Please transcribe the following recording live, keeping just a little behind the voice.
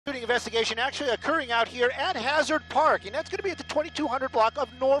Shooting investigation actually occurring out here at Hazard Park, and that's going to be at the 2200 block of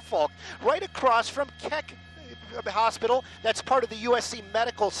Norfolk, right across from Keck Hospital. That's part of the USC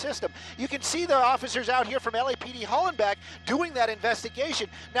medical system. You can see the officers out here from LAPD Hollenbeck doing that investigation.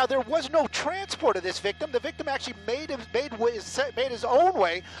 Now, there was no transport of this victim. The victim actually made his own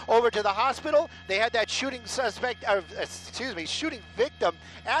way over to the hospital. They had that shooting victim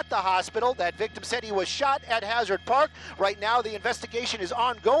at the hospital. That victim said he was shot at Hazard Park. Right now, the investigation is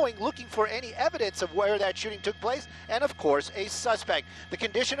ongoing, looking for any evidence of where that shooting took place, and of course, a suspect. The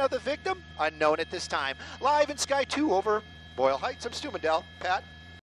condition of the victim, unknown at this time. Live in Sky 2 over Boyle Heights, I'm Stu Mandel. Pat?